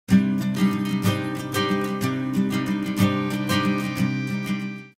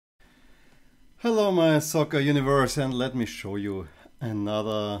Hello my soccer universe, and let me show you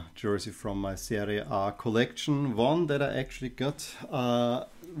another jersey from my Serie A collection. One that I actually got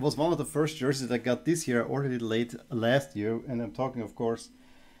was one of the first jerseys that I got this year, already late last year, and I'm talking, of course,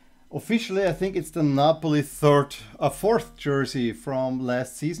 officially I think it's the Napoli fourth jersey from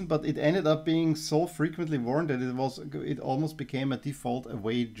last season, but it ended up being so frequently worn that it almost became a default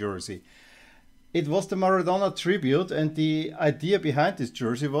away jersey. It was the Maradona tribute, and the idea behind this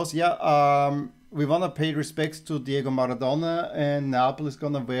jersey was, we want to pay respects to Diego Maradona, and Napoli is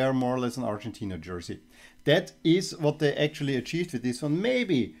going to wear more or less an Argentina jersey. That is what they actually achieved with this one.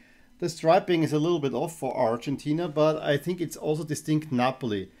 Maybe the striping is a little bit off for Argentina, but I think it's also distinct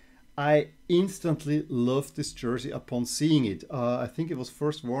Napoli. I instantly loved this jersey upon seeing it. I think it was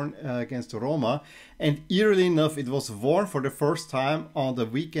first worn against Roma, and eerily enough it was worn for the first time on the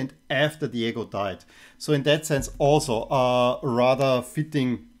weekend after Diego died. So in that sense also rather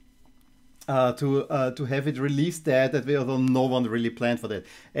fitting to have it released that way, although no one really planned for that.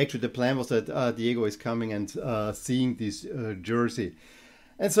 Actually the plan was that Diego is coming and seeing this jersey.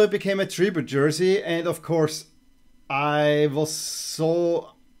 And so it became a tribute jersey, and of course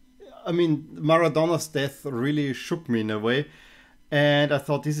Maradona's death really shook me in a way, and I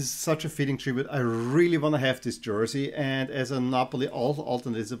thought this is such a fitting tribute. I really want to have this jersey, and as a Napoli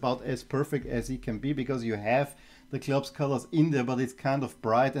alternate, it's about as perfect as it can be, because you have the club's colors in there, but it's kind of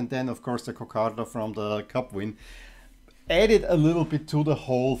bright, and then of course the coccarda from the cup win added a little bit to the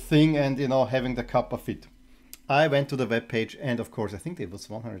whole thing, and you know, having the kappa fit. I went to the web page, and of course I think it was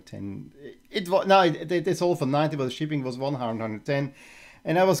 110. They sold for 90, but the shipping was 110.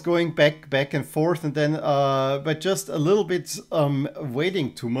 And I was going back and forth, and then but just a little bit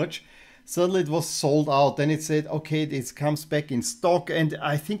waiting too much, suddenly it was sold out. Then it said, okay, this comes back in stock, and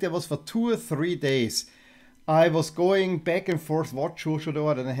I think that was for 2 or 3 days. I was going back and forth, what shoe should I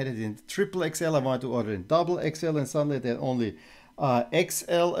order, and I had it in triple XL. I wanted to order in double XL, and suddenly they had only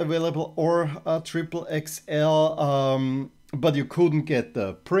XL available or triple XL, but you couldn't get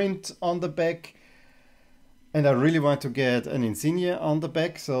the print on the back. And I really want to get an insignia on the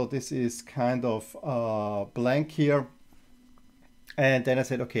back, so this is kind of blank here. And then I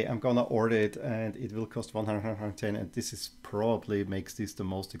said, okay, I'm gonna order it, and it will cost 110, and this is probably makes this the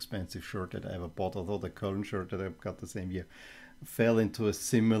most expensive shirt that I ever bought, although the current shirt that I got the same year fell into a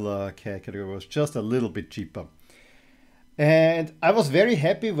similar category. It was just a little bit cheaper. And I was very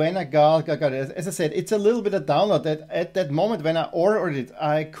happy when I got it. As I said, it's a little bit of download that at that moment when I ordered it,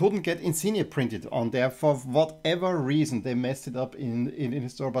 I couldn't get insignia printed on there for whatever reason. They messed it up in the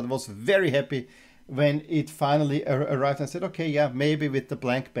store, but I was very happy when it finally arrived. I said, okay, yeah, maybe with the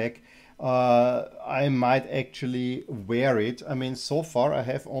blank back, I might actually wear it. I mean, so far I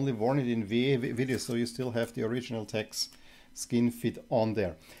have only worn it in video, so you still have the original text skin fit on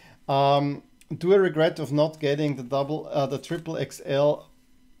there. Do I regret of not getting the triple XL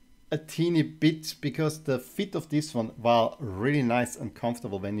a teeny bit, because the fit of this one, while really nice and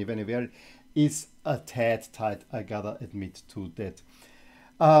comfortable when you wear it, is a tad tight. I gotta admit to that.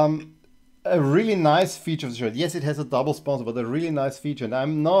 A really nice feature of the shirt. Yes, it has a double sponsor, but a really nice feature, and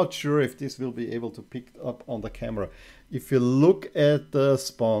I'm not sure if this will be able to pick up on the camera. If you look at the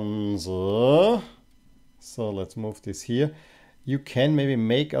sponsor, so let's move this here. You can maybe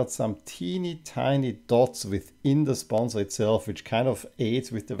make out some teeny tiny dots within the sponsor itself, which kind of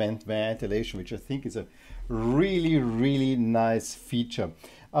aids with the ventilation, which I think is a really nice feature.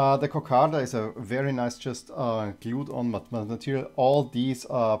 The coccarda is a very nice, just glued on material. All these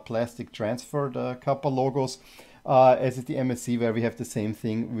are plastic transferred Kappa logos, as is the MSC, where we have the same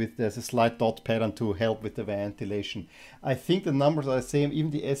thing with there's a slight dot pattern to help with the ventilation. I think the numbers are the same.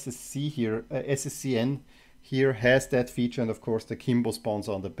 Even the SSC here, SSCN here has that feature, and of course the Kimbo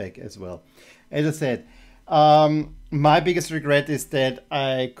sponsor on the back as well. As I said, my biggest regret is that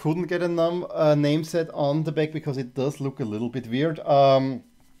I couldn't get a name set on the back, because it does look a little bit weird.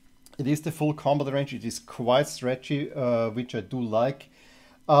 It is the full combat range. It is quite stretchy, which I do like.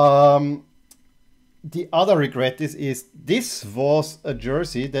 The other regret is this was a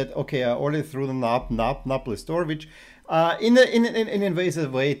jersey that, okay, I ordered through the Napoli store, which in an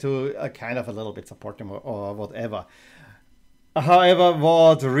invasive way to kind of a little bit support them or whatever. However,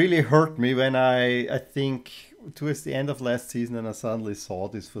 what really hurt me when I think towards the end of last season, and I suddenly saw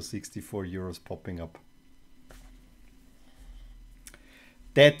this for 64 euros popping up.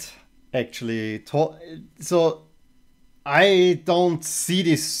 That actually so I don't see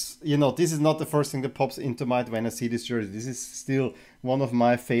this, you know, this is not the first thing that pops into mind when I see this jersey. This is still one of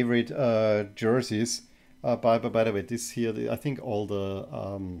my favorite jerseys. By the way, this here, I think all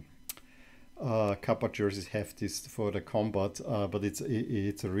the Kappa jerseys have this for the combat, but it's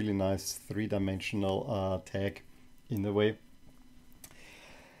a really nice three-dimensional tag in a way.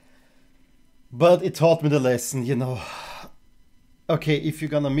 But it taught me the lesson, you know. Okay, if you're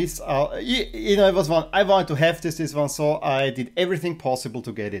gonna miss out, you know, it was one, I wanted to have this one, so I did everything possible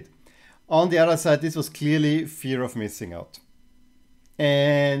to get it. On the other side, this was clearly fear of missing out.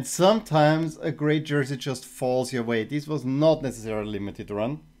 And sometimes a great jersey just falls your way. This was not necessarily a limited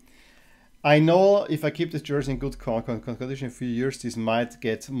run. I know if I keep this jersey in good condition in a few years, this might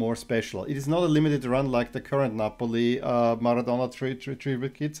get more special. It is not a limited run like the current Napoli Maradona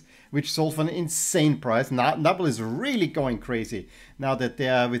tribute kits, which sold for an insane price. Napoli is really going crazy now that they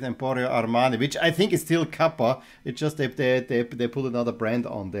are with Emporio Armani, which I think is still Kappa. It's just they put another brand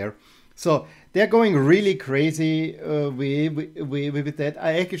on there. So they're going really crazy with that.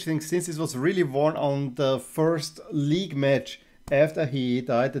 I actually think since this was really worn on the first league match after he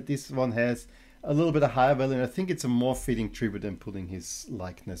died, that this one has a little bit of higher value, and I think it's a more fitting tribute than putting his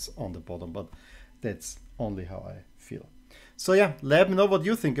likeness on the bottom, but that's only how I feel. So yeah, let me know what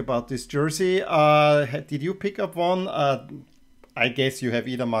you think about this jersey. Did you pick up one? I guess you have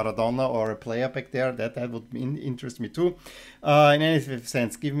either Maradona or a player back there. That would interest me too. In any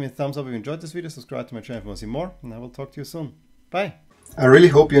sense, give me a thumbs up if you enjoyed this video, subscribe to my channel if you want to see more, and I will talk to you soon. Bye! I really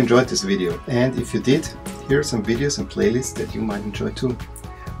hope you enjoyed this video, and if you did, here are some videos and playlists that you might enjoy too.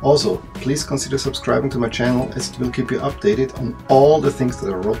 Also, please consider subscribing to my channel, as it will keep you updated on all the things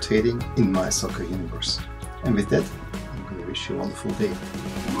that are rotating in my soccer universe. And with that, I'm going to wish you a wonderful day.